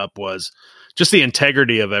brought up was just the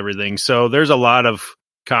integrity of everything. So there's a lot of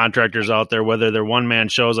contractors out there, whether they're one-man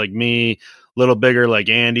shows like me, a little bigger like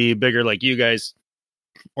Andy, bigger like you guys,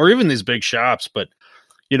 or even these big shops, but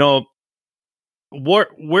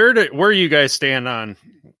where do you guys stand on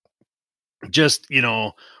just,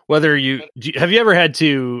 whether have you ever had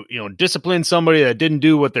to, discipline somebody that didn't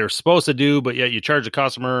do what they're supposed to do, but yet you charge the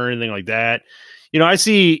customer or anything like that? I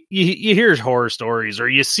see you hear horror stories, or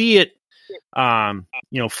you see it,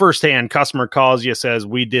 firsthand. Customer calls you, says,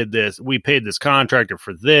 we did this, we paid this contractor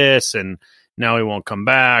for this, and now he won't come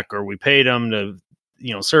back, or we paid him to,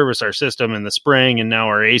 service our system in the spring, and now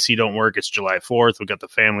our AC don't work. It's July 4th. We got the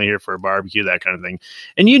family here for a barbecue, that kind of thing.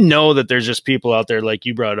 And that there's just people out there, like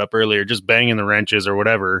you brought up earlier, just banging the wrenches or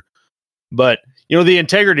whatever. But, the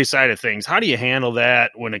integrity side of things, how do you handle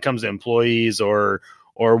that when it comes to employees, or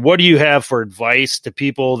what do you have for advice to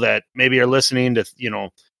people that maybe are listening to,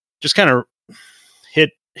 just kind of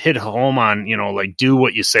hit home on, like, do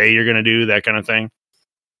what you say you're going to do, that kind of thing?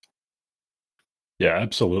 Yeah,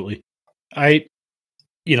 absolutely. I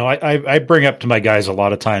bring up to my guys a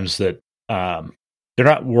lot of times that they're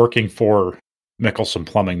not working for Mickelson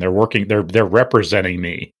Plumbing. They're representing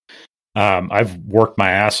me. I've worked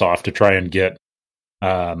my ass off to try and get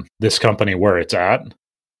this company where it's at.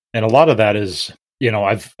 And a lot of that is,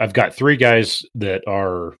 I've got 3 guys that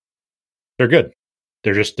they're good.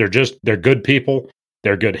 They're good people.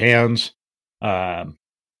 They're good hands. And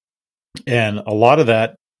a lot of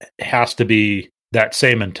that has to be that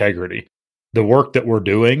same integrity. The work that we're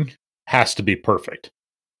doing has to be perfect.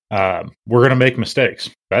 We're going to make mistakes.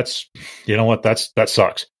 That's, that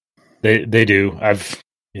sucks. They do.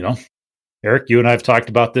 Eric, you and I have talked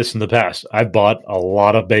about this in the past. I've bought a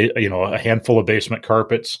lot of, a handful of basement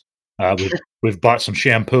carpets. We've bought some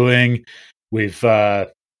shampooing. We've bought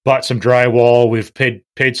some drywall. We've paid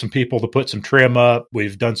some people to put some trim up.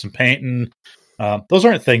 We've done some painting. Those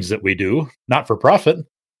aren't things that we do, not for profit,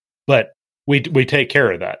 but we take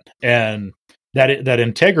care of that. And that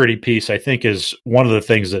integrity piece, I think, is one of the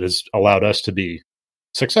things that has allowed us to be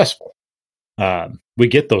successful. We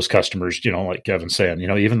get those customers, like Kevin's saying,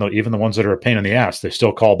 even the ones that are a pain in the ass, they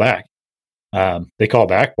still call back. They call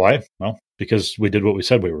back. Why? Well, because we did what we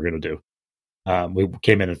said we were going to do. We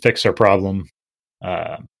came in and fixed our problem.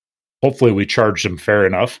 Hopefully we charged them fair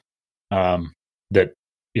enough that,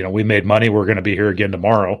 we made money. We're going to be here again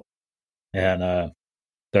tomorrow. And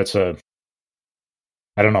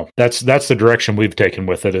I don't know. That's the direction we've taken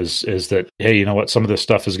with it is that, hey, you know what? Some of this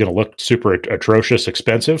stuff is going to look super atrocious,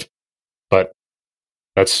 expensive, but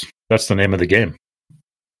that's the name of the game.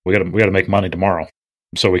 We got to make money tomorrow,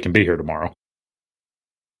 so we can be here tomorrow.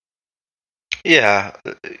 Yeah,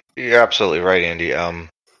 you're absolutely right, Andy.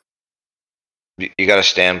 You got to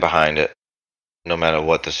stand behind it, no matter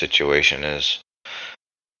what the situation is.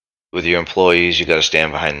 With your employees, you got to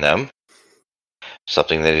stand behind them.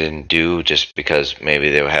 Something they didn't do just because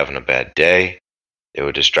maybe they were having a bad day, they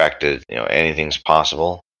were distracted. Anything's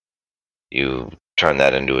possible. You turn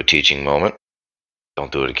that into a teaching moment.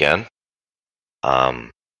 Don't do it again.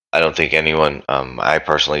 I don't think anyone I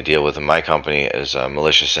personally deal with in my company is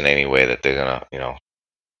malicious in any way that they're gonna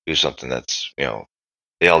do something that's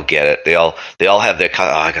they all get it. They all have their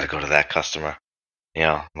I gotta go to that customer.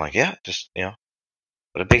 I'm like, yeah, just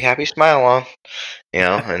put a big happy smile on,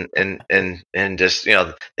 and just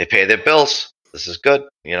they pay their bills. This is good.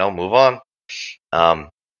 Move on.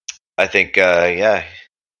 I think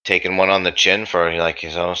taking one on the chin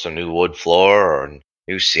for some new wood floor or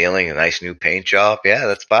new ceiling, a nice new paint job. Yeah,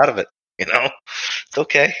 that's part of it. It's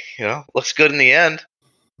okay. Looks good in the end.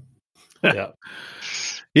 Yeah.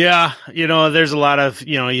 Yeah, there's a lot of,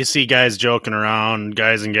 you see guys joking around,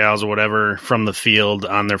 guys and gals or whatever, from the field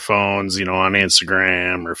on their phones, on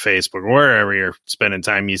Instagram or Facebook, wherever you're spending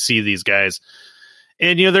time, you see these guys.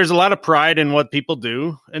 And, there's a lot of pride in what people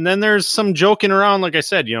do. And then there's some joking around, like I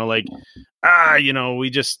said, we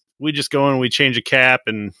just go and we change a cap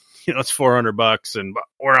and, it's $400 and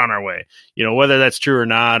we're on our way, whether that's true or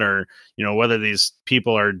not, or, whether these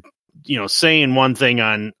people are, saying one thing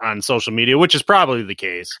on social media, which is probably the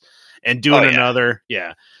case, and doing another.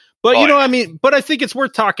 Yeah. But, but I think it's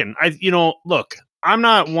worth talking. Look, I'm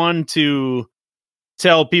not one to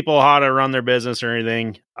tell people how to run their business or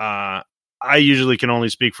anything. I usually can only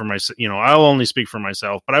speak for myself. I'll only speak for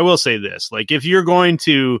myself. But I will say this: like, if you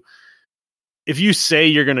say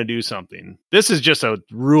you're going to do something, this is just a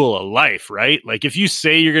rule of life, right? Like, if you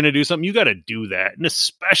say you're going to do something, you got to do that, and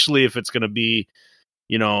especially if it's going to be,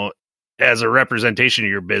 as a representation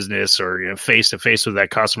of your business or face to face with that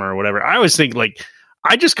customer or whatever. I always think like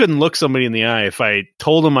I just couldn't look somebody in the eye if I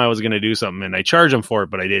told them I was going to do something and I charged them for it,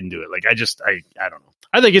 but I didn't do it. Like I don't know.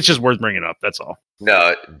 I think it's just worth bringing up. That's all.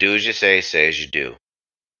 No, do as you say as you do.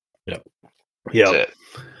 Yep. That's it.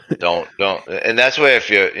 Don't, and that's where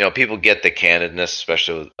if people get the candidness,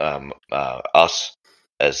 especially with us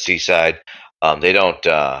as Seaside, they don't.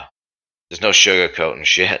 There's no sugarcoating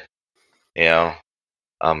shit.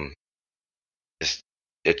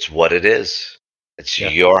 It's what it is. It's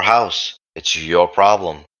your house. It's your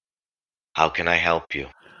problem. How can I help you?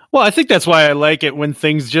 Well, I think that's why I like it when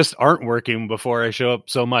things just aren't working before I show up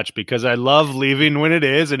so much, because I love leaving when it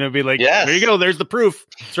is, and it'll be like, There you go, there's the proof.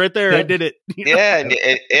 It's right there. I did it. Yeah,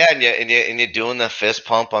 and you're doing the fist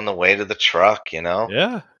pump on the way to the truck.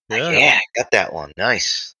 Yeah, got that one.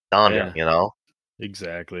 Nice, done. Yeah.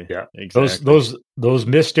 Exactly. Yeah, exactly. Those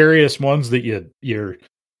mysterious ones that you're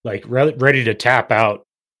like ready to tap out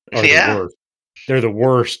are the worst. They're the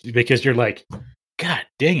worst because you're like, God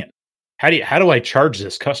dang it. How do I charge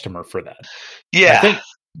this customer for that? Yeah. I think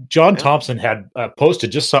John Thompson had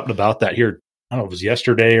posted just something about that here. I don't know if it was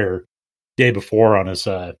yesterday or day before on his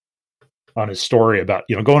story about,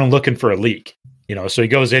 going and looking for a leak, so he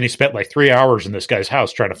goes in, he spent like 3 hours in this guy's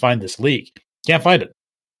house trying to find this leak. Can't find it.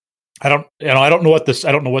 I don't know what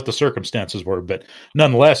the circumstances were, but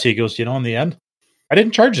nonetheless, he goes, in the end, I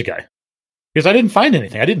didn't charge the guy because I didn't find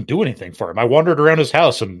anything. I didn't do anything for him. I wandered around his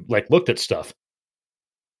house and like looked at stuff,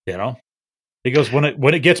 He goes, when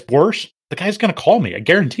it gets worse, the guy's going to call me. I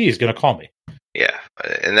guarantee he's going to call me. Yeah,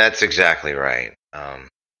 and that's exactly right.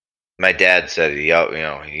 My dad said,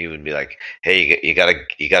 he would be like, "Hey, you gotta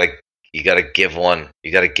give one.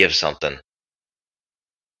 You gotta give something.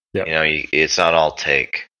 Yeah, it's not all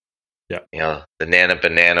take. Yeah, the Nana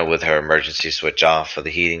Banana with her emergency switch off for the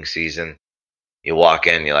heating season. You walk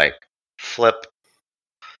in, you're like, flip.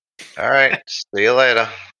 All right, see you later.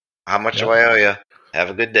 How much do I owe you? Have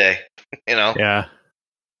a good day." Yeah.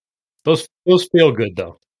 Those feel good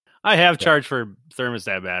though. I have charged for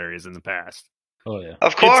thermostat batteries in the past. Oh yeah.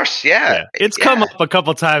 Of course, yeah. It's come up a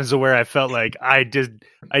couple times to where I felt like I did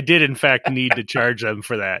in fact need to charge them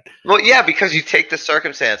for that. Well, yeah, because you take the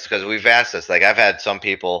circumstance, because we've asked this. Like I've had some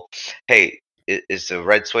people, hey, is the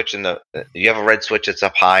red switch you have a red switch that's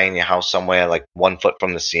up high in your house somewhere, like 1 foot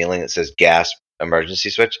from the ceiling, that says gas emergency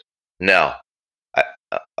switch? No.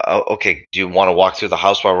 Okay, do you want to walk through the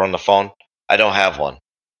house while we're on the phone? I don't have one.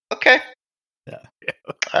 Okay. Yeah.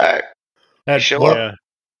 All right. I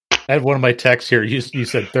had one of my texts here. You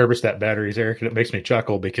said thermostat batteries, Eric, and it makes me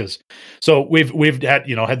chuckle because we've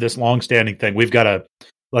had this long-standing thing. We've got a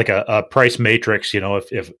price matrix.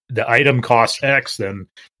 If the item costs X, then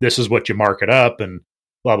this is what you mark it up, and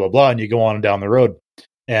blah blah blah, and you go on down the road,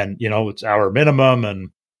 and it's our minimum and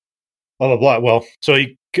blah blah blah. Well, so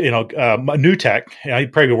a new tech,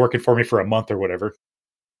 he'd probably been working for me for a month or whatever,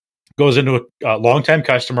 goes into a longtime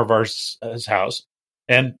customer of ours' house,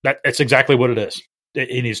 and that's exactly what it is.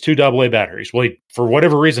 He needs 2 AA batteries. Well, he, for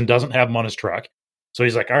whatever reason, doesn't have them on his truck. So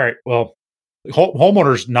he's like, all right, well,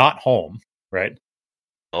 homeowner's not home, right?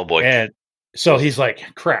 Oh, boy. And so he's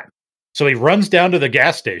like, crap. So he runs down to the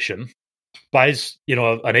gas station, buys, an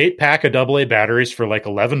 8-pack of AA batteries for like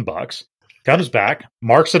 $11, comes back,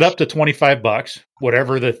 marks it up to $25,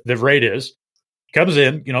 whatever the rate is, comes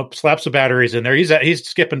in, slaps the batteries in there. He's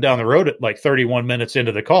skipping down the road at like 31 minutes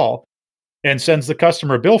into the call and sends the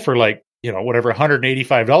customer a bill for like, whatever,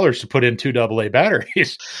 $185 to put in 2 AA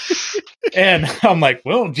batteries. And I'm like,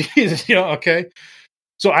 well, geez, okay.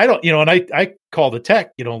 So I don't, and I call the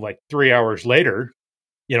tech, like 3 hours later,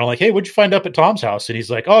 like, hey, what'd you find up at Tom's house? And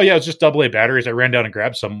he's like, oh yeah, it's just AA batteries. I ran down and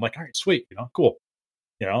grabbed some. I'm like, all right, sweet. Cool.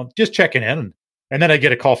 Just checking in. And then I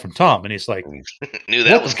get a call from Tom and he's like, knew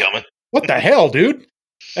that was coming. What the hell, dude?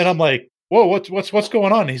 And I'm like, whoa, what's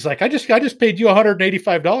going on? And he's like, I just paid you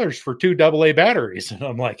 $185 for 2 AA batteries. And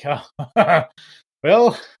I'm like, oh,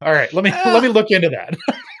 well, all right, let me look into that.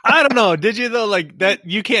 I don't know. Did you though? Like that,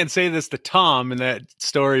 you can't say this to Tom in that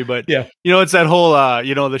story, but yeah, it's that whole,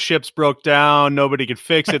 the ships broke down. Nobody could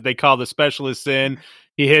fix it. They call the specialists in.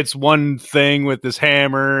 He hits one thing with this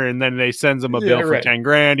hammer, and then they sends him a bill for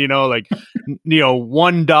 $10,000. Like,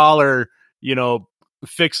 $1,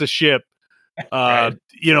 fix a ship. Right.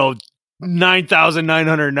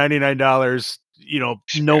 $9,999.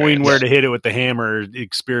 knowing where to hit it with the hammer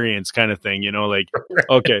experience kind of thing, like,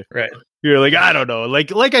 okay, right. You're like, I don't know.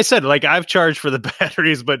 Like I said, like I've charged for the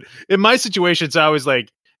batteries, but in my situation, it's always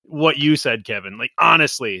like what you said, Kevin. Like,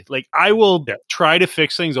 honestly, like I will try to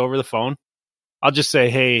fix things over the phone. I'll just say,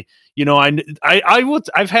 hey,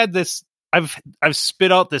 I've had this, I've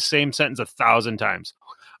spit out the same sentence 1,000 times.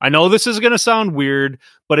 I know this is going to sound weird,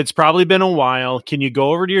 but it's probably been a while. Can you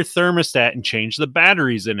go over to your thermostat and change the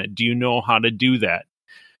batteries in it? Do you know how to do that?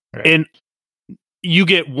 Right. And you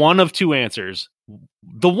get one of two answers.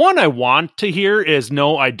 The one I want to hear is,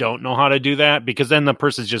 no, I don't know how to do that, because then the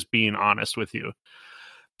person's just being honest with you.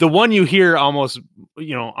 The one you hear almost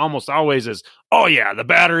always is, oh yeah, the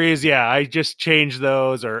batteries. Yeah, I just changed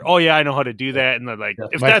those, or, oh yeah, I know how to do that. And they're like,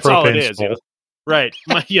 if that's all it is, right.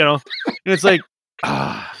 And it's like,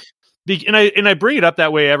 and I bring it up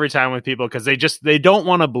that way every time with people, because they don't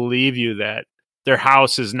want to believe you that their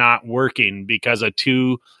house is not working because of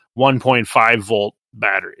two 1.5 volt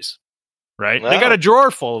batteries. Right. Wow. They got a drawer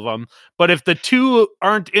full of them, but if the two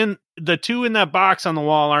in that box on the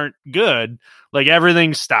wall aren't good, like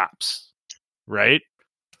everything stops. Right.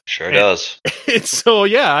 Sure does. So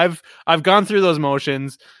yeah, I've gone through those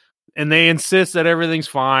motions, and they insist that everything's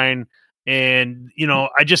fine. And,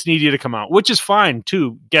 I just need you to come out, which is fine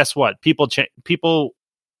too. Guess what? People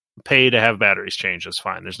pay to have batteries changed. It's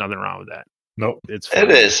fine. There's nothing wrong with that. Nope. It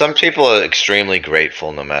is. Some people are extremely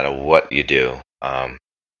grateful no matter what you do.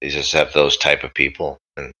 They just have those type of people,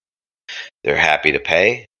 and they're happy to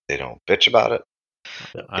pay. They don't bitch about it.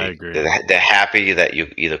 I agree. They're happy that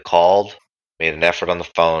you either called, made an effort on the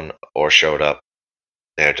phone, or showed up.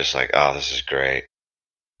 They're just like, oh, this is great.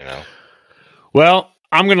 Well,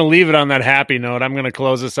 I'm going to leave it on that happy note. I'm going to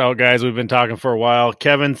close this out, guys. We've been talking for a while.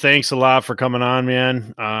 Kevin, thanks a lot for coming on,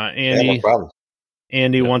 man. Andy, no problem.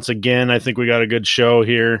 Andy, once again, I think we got a good show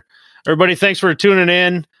here. Everybody, thanks for tuning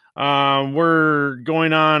in. We're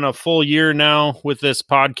going on a full year now with this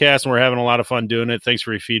podcast, and we're having a lot of fun doing it. Thanks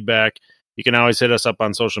for your feedback. You can always hit us up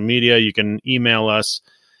on social media. You can email us.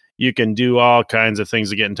 You can do all kinds of things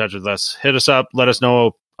to get in touch with us. Hit us up. Let us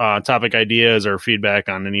know topic ideas or feedback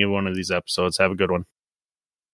on any one of these episodes. Have a good one.